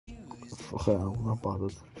Fucking hell, I'm not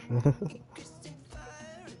bothered.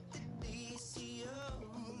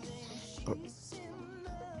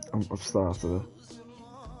 I've started it.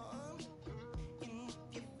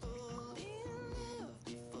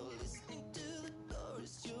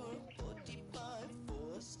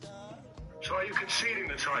 So are you conceding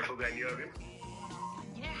the title then, Jurgen?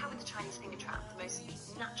 You know how with the Chinese finger trap, the most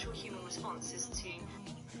natural human response is to...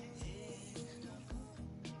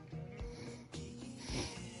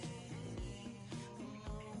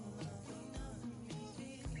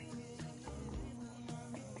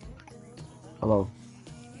 Hello.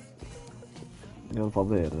 You'll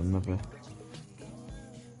probably hear them a bit.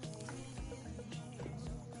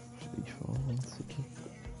 3, 4, 1, 2.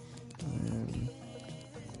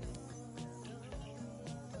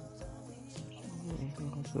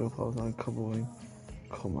 So far, I'm covering.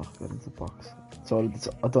 Come on, get into the box. So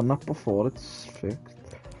I've done that before, it's fixed.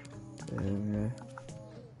 Yeah.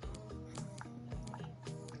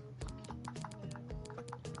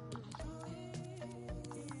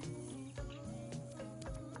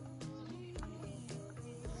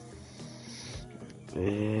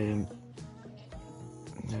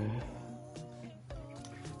 Yeah.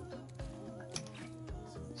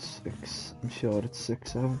 6. I'm sure it's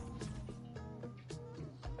 6, 7.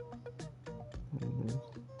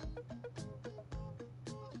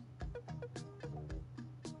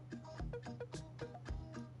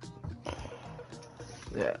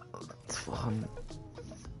 Yeah, let's fucking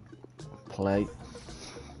play.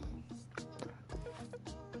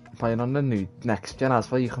 Playing on the new next gen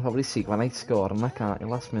as well, you can probably see when I score and I can't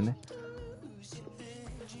last minute.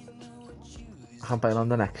 I can play on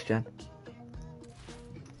the next gen.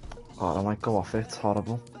 Oh, I might go off it, it's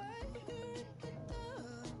horrible.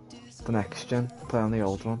 The next gen, play on the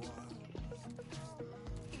old one.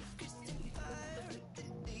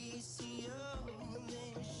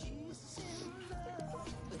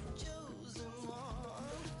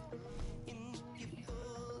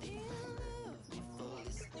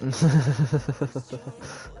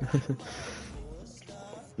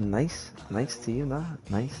 Nice team that,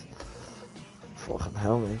 nice. Fucking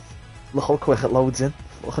hell, mate. Look how quick it loads in.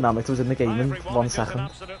 Fucking hell, mate, it was in the game in 1 second. An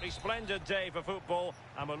absolutely splendid day for football,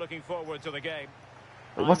 and we're looking forward to the game.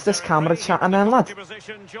 Wait, what's this camera chatting then, lad?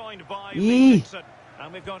 Yee!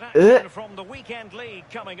 And we've got action from the weekend league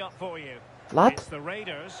coming up for you. Lad? It's the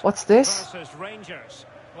Raiders. What's this? Versus Rangers.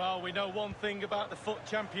 Well, we know one thing about the FUT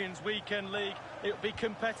Champions Weekend League. It'll be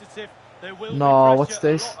competitive. There will no, be what's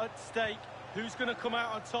this? A lot at stake. Who's going to come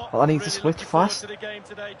out on top? Well, I need to switch fast. To the game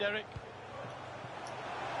today, Derek.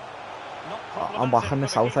 I'm back in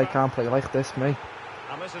this house, I can't play like this, mate.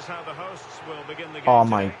 And this is how the hosts will begin the game. Oh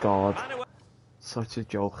my god. Such a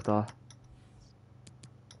joke, that.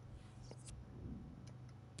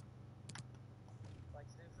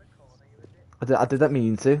 I didn't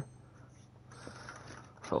mean to.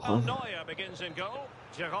 Well, Neuer begins in goal.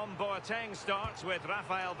 Jerome Boateng starts with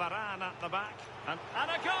Rafael Varane at the back. And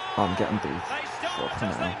a goal! Oh, I'm getting beat. They start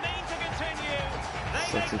as they mean to continue. They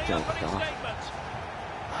Such a make the joke, opening that. statement.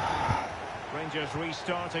 Rangers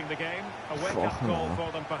restarting the game. A wake-up call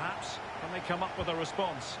for them, perhaps. Can they come up with a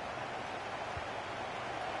response?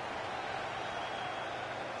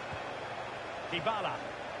 Dybala.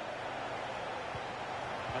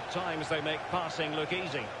 At times they make passing look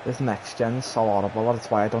easy. This next gen is so horrible, that's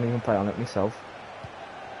why I don't even play on it myself.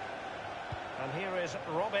 And here is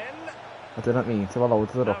Robin. I didn't mean to, I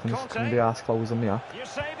loaded it up and just couldn't be arsed closing me up.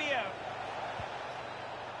 Eusebio.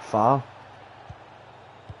 Foul.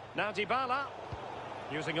 Now Dybala,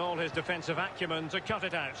 using all his defensive acumen to cut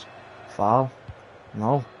it out. Foul.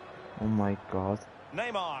 No. Oh my god.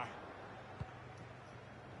 Neymar.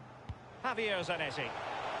 Javier Zanetti.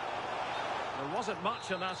 There wasn't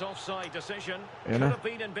much in that offside decision. Could have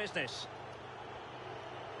been in business.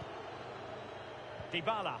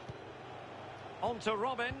 Dybala. On to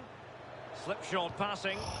Robin. Slipshod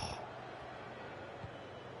passing.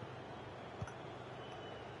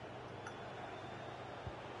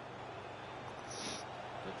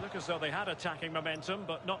 It looked as though they had attacking momentum,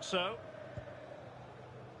 but not so.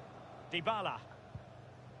 Dybala.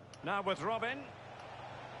 Now with Robin.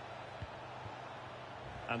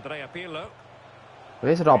 Andrea Pirlo.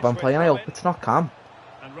 Where's Robin playing? I hope it's not Cam.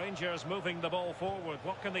 And Rangers moving the ball forward.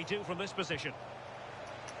 What can they do from this position?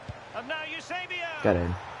 And now Eusebio. Get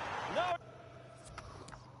in. No.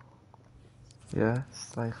 Yeah,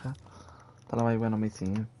 striker. Don't know why he went on my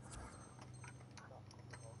team.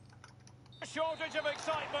 A shortage of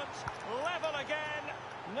excitement. Level again.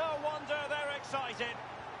 No wonder they're excited.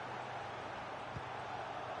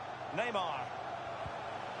 Neymar.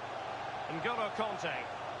 N'Golo Kanté.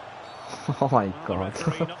 Oh my Well, the god.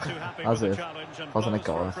 referee not too happy As with the if. challenge and Wasn't a blows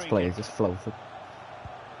for goal, a this free player kick. just floated.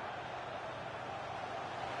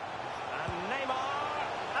 And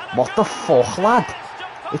Neymar, and a What the goal! fuck, lad? Yes, to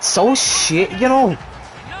put It's so them shit, once you know. again.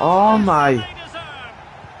 No Oh less my. than they deserve.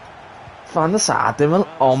 Van der Sar, Dimmel.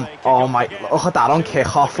 Oh my. Look at that on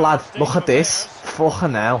kick-off, lad. Look at this.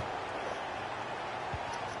 Fucking hell.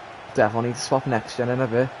 Definitely need to swap next gen in a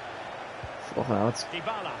bit. Fucking hell, it's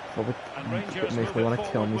Dybala. probably And Rangers makes me move want it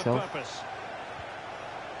to kill forward with myself. purpose.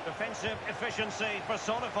 Defensive efficiency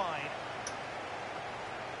personified.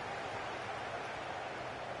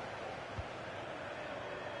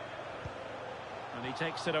 And he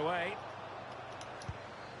takes it away.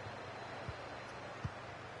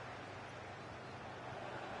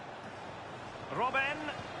 Robin.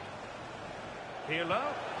 Pirlo.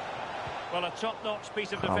 Well, a top-notch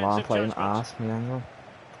piece of I'm defensive playing judgment. ass me, hang on.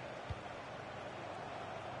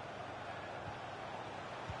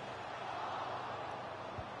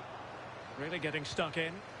 Really getting stuck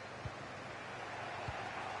in.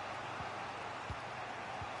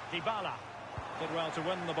 Dybala did well to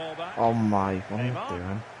win the ball back. Oh my, what am I Neymar.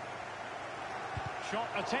 doing? Shot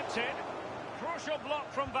attempted. Crucial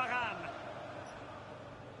block from Varane.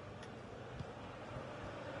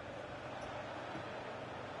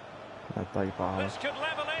 That Dybala. This could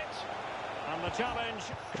level it. And the challenge,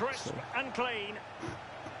 crisp and clean.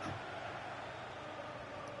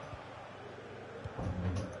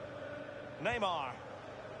 Neymar.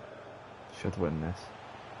 Should win this.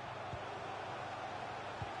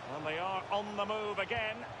 And they are on the move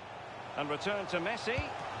again. And return to Messi.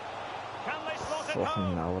 Can they slot it Fucking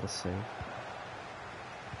home? hell, what a save.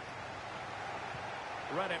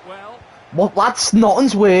 Read it well. What, lads?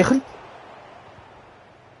 Nothing's working.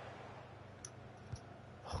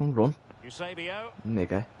 Fucking run. Eusebio.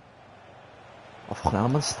 Nigga. Oh, fucking hell,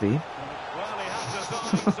 I'm on stream. Well, he had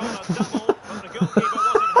designs on a double, but the goalkeeper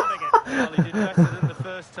wasn't having it. Well, he did better than the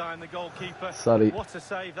first time, the goalkeeper. Sorry. What a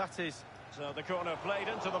save that is. So the corner played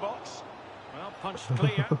into the box. Well, punched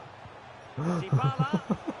clear. Dybala.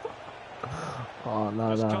 Oh,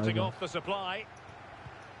 no, Just no. cutting no. off the supply.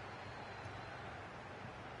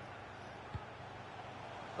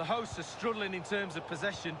 The hosts are struggling in terms of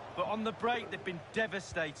possession, but on the break they've been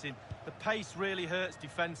devastating. The pace really hurts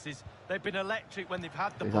defences. They've been electric when they've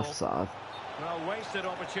had the He's ball. offside. Well, wasted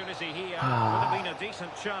opportunity here. Would have been a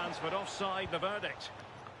decent chance, but offside the verdict.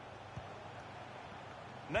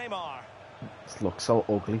 Neymar. This looks so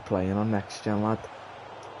ugly playing on next gen, lad.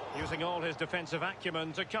 Using all his defensive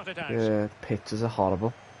acumen to cut it out. Yeah, the pitches are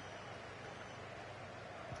horrible.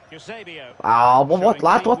 Eusebio. Ah, what,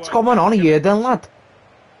 lad? What's going on here then, lad?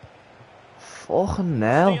 Fucking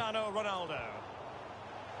hell. Cristiano Ronaldo.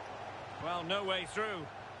 Well, no way through.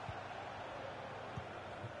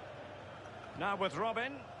 Now with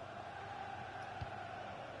Robin.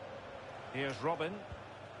 Here's Robin.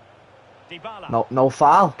 Dybala. No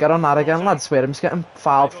foul. Get on that again, lad. Swear him's getting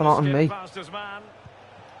fouled for not on me. Past his man.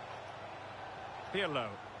 Pirlo.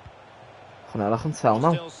 Fucking hell, I can tell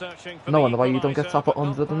now. Still searching for No the wonder why you don't get equaliser, top at but not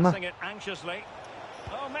 100 and that. passing it anxiously.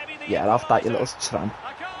 Oh, maybe the Yeah, off that, you little equaliser. tramp.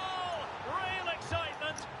 A goal! Real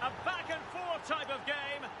excitement. A back and forth type of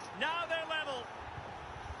game. Now they're level.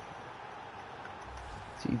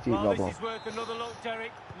 GG, Well, Robbo. this is worth another look,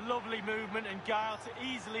 Derek. Lovely movement and guile to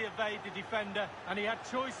easily evade the defender, and he had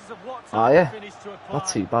choices of what Oh, type yeah. of finish to apply. Not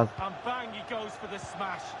too bad. And bang, he goes for the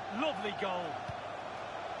smash. Lovely goal.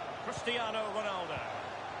 Cristiano Ronaldo.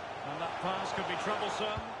 And that pass could be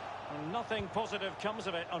troublesome. And nothing positive comes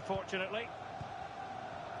of it, unfortunately.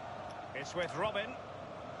 It's with Robin.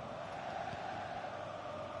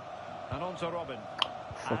 And on to Robin.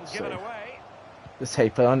 And Fuck's given sake. away. This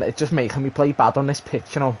tape play on, it's just making me play bad on this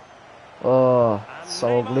pitch, you know. Oh, And so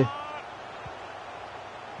Neymar. ugly.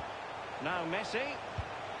 Now Messi.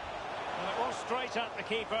 And it was straight at the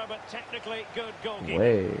keeper, but technically good goalkeeping.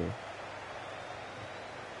 Way.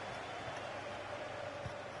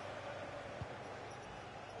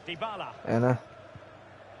 Dybala. Anna.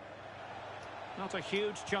 Not a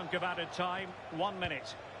huge chunk of added time. 1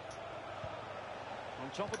 minute. On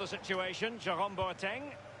top of the situation, Jerome Boateng.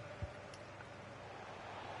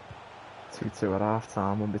 2-2 at half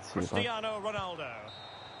time, won't be too bad. Cristiano Ronaldo.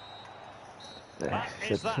 Yeah, That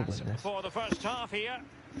should is that win this. for the first half here.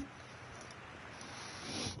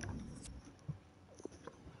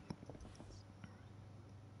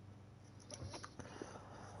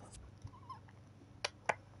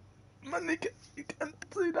 Man, you can't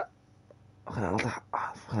do that. Fucking hell,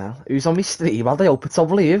 fucking hell. Who's on my stream? I hope it's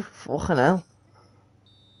over you. Fucking hell.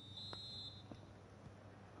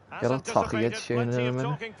 As Get on top of your anticipated, tune in plenty a of minute.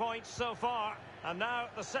 talking points so far, and now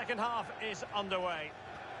the second half is underway.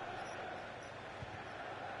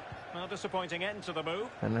 A disappointing end to the move.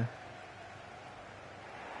 Innit?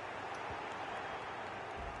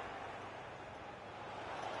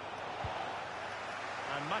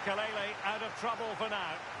 And Makalele out of trouble for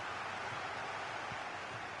now.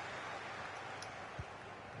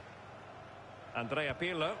 Andrea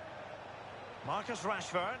Pirlo. Marcus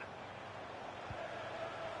Rashford.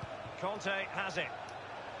 Conte has it.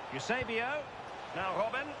 Eusebio. Now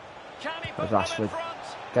Robin. Can he put them in Rashford. front?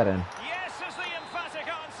 Get in. Yes is the emphatic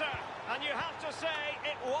answer. And you have to say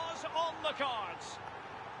it was on the cards.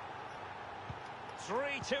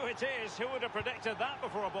 3-2 it is. Who would have predicted that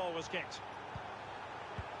before a ball was kicked?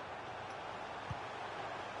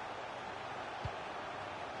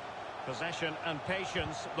 Possession and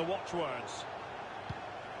patience, the watchwords.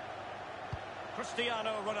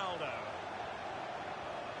 Cristiano Ronaldo.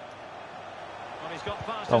 Well, he's got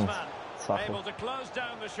past his Don't man. tackle. Able to close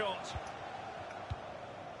down the shot.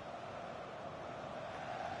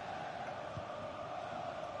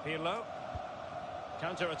 Pirlo.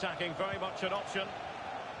 Counter-attacking, very much an option.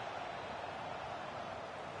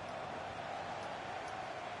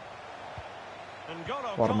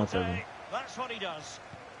 N'Golo What am I Kanté, doing? that's what he does.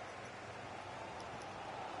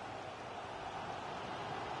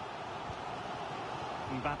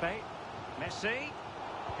 Mbappe, Messi,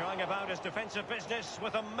 going about his defensive business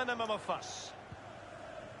with a minimum of fuss.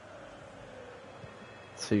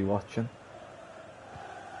 2 watching.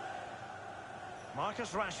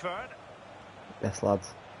 Marcus Rashford, Yes,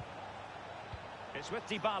 lads. it's with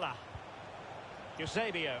Dybala.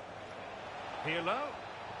 Eusebio, Pirlo,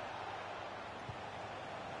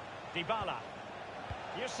 Dybala,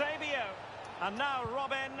 Eusebio, and now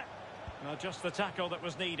Robin. Not just the tackle that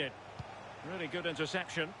was needed. Really good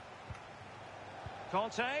interception.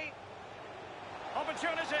 Conte.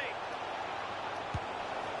 Opportunity.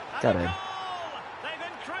 And Get a in. goal! They've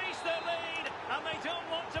increased their lead, and they don't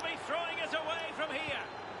want to be throwing it away from here.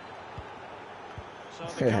 So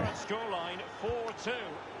the Yeah. current scoreline, 4-2.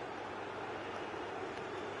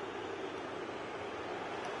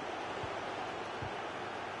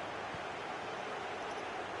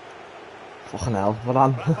 Fucking hell,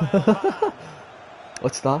 Varane. Rafael Varane.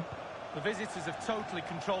 What's that? The visitors have totally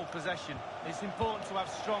controlled possession. It's important to have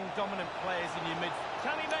strong, dominant players in your mid.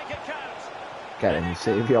 Can he make it count? Get in,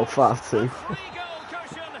 Eusebio, 5-2. A 3-goal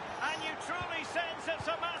cushion, and you truly sense it's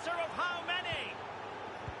a matter of how many.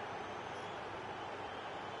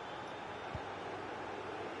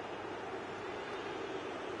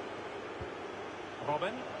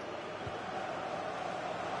 Robin.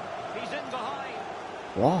 He's in behind.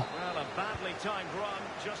 What? Well, a badly timed run,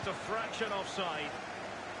 just a fraction offside.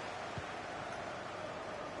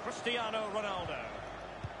 Cristiano Ronaldo.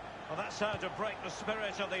 Well, that's how to break the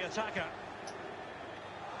spirit of the attacker.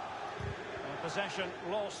 And possession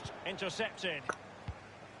lost, intercepted.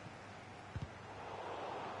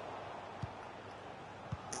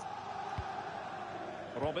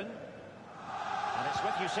 Robin. And it's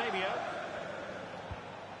with Eusebio.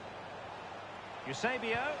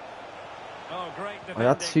 Eusebio. Oh, great I defending.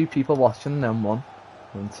 had 2 people watching, then 1.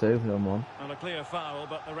 Then 2, then 1. And a clear foul,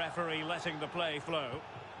 but the referee letting the play flow.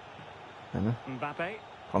 Innit? Mbappe.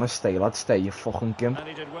 Gonna stay, lad, stay, you fucking gimp. And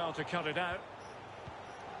he did well to cut it out.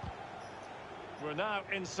 We're now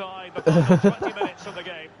inside the final 20 minutes of the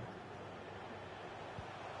game.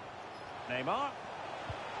 Neymar.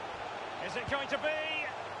 Is it going to be?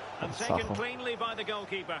 And taken Tackle. cleanly by the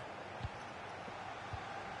goalkeeper.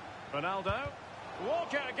 Ronaldo.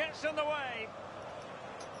 Walker gets in the way.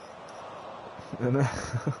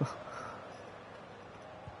 Innit?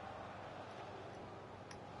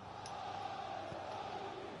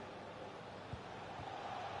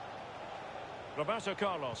 Roberto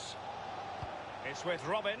Carlos. It's with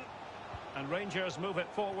Robin. And Rangers move it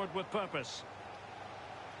forward with purpose.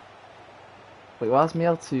 Wait, why's me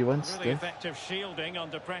L2 went Really stiff? effective shielding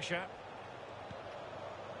under pressure.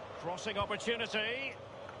 Crossing opportunity.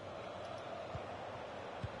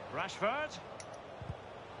 Rashford.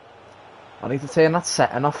 I need to turn that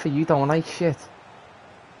setting off for you, don't I? Shit.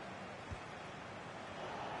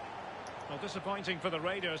 Well, disappointing for the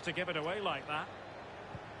Raiders to give it away like that.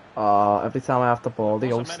 Every time I have the ball, they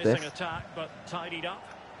go Was a menacing stiff. attack, but tidied up.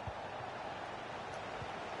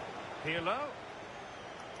 Pirlo.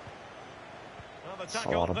 Well, the It's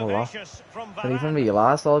tackle, horrible, that. vivacious from I didn't even Varane.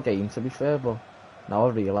 realise all game, to be fair, but now I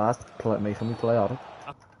realised, making me play on it.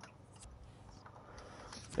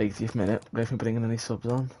 80th minute, if me bringing any subs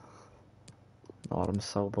on. Oh, I'm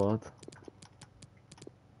so bored.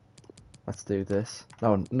 Let's do this.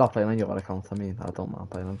 No, not playing on your account, I mean, I don't mind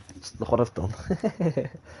playing on. Just look what I've done.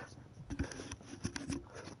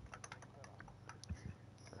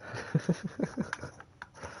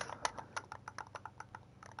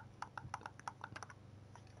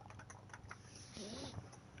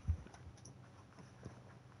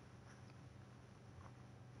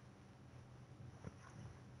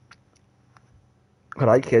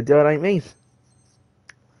 Alright, kid, you alright, mate?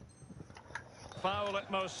 Foul it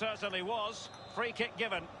most certainly was. Free kick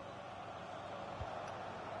given.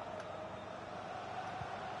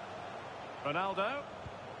 Ronaldo.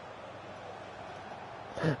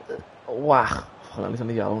 Wow. Well, he's on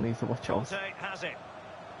the yellow, need to watch out. Conte has it.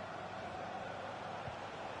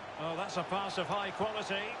 Oh, that's a pass of high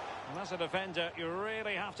quality. And as a defender, you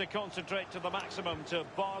really have to concentrate to the maximum to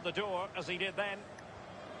bar the door, as he did then.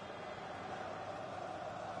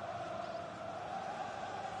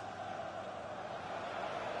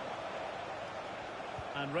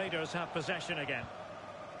 And Raiders have possession again.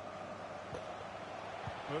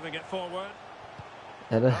 Moving it forward.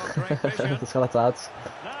 Oh, great vision. It's got its ads.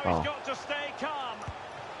 Now he's got to stay calm.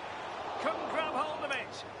 Couldn't grab hold of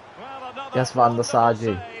it. Well, another Yes, Van der Sar, G.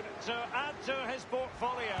 save to add to his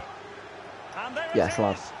portfolio. And there Yes, it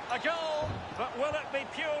lad. is, a goal. But will it be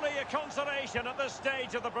purely a consolation at this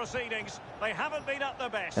stage of the proceedings? They haven't been at their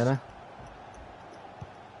best. Innit?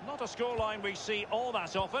 Not a scoreline we see all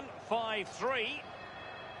that often. 5-3.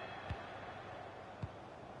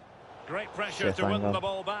 Great pressure Shit, to win hang the on.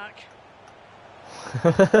 ball back.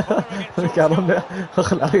 Get on there.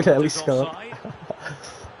 Look at that, he's scored.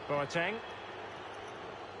 Boateng.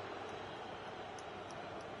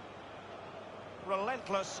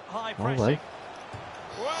 Relentless high All pressing. right.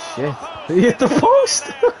 Well, Shit. the post He hit the is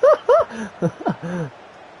post! there.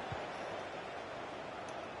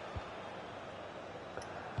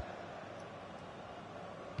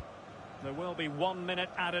 There will be 1 minute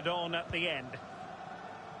added on at the end.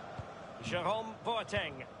 Jerome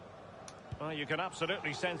Boateng. Well, you can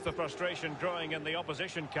absolutely sense the frustration growing in the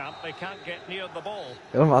opposition camp. They can't get near the ball.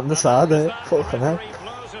 Get him on the side there. That Fucking hell. referee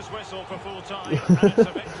blows his whistle for full time, and it's a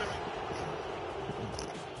victory.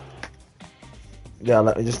 Yeah,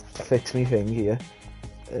 let me just fix me thing here.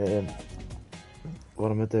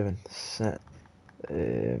 What am I doing? Set.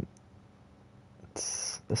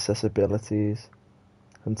 Accessibilities.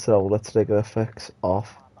 Controller trigger effects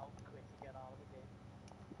off.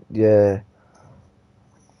 Yeah.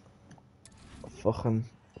 Fucking.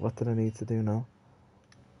 What did I need to do now?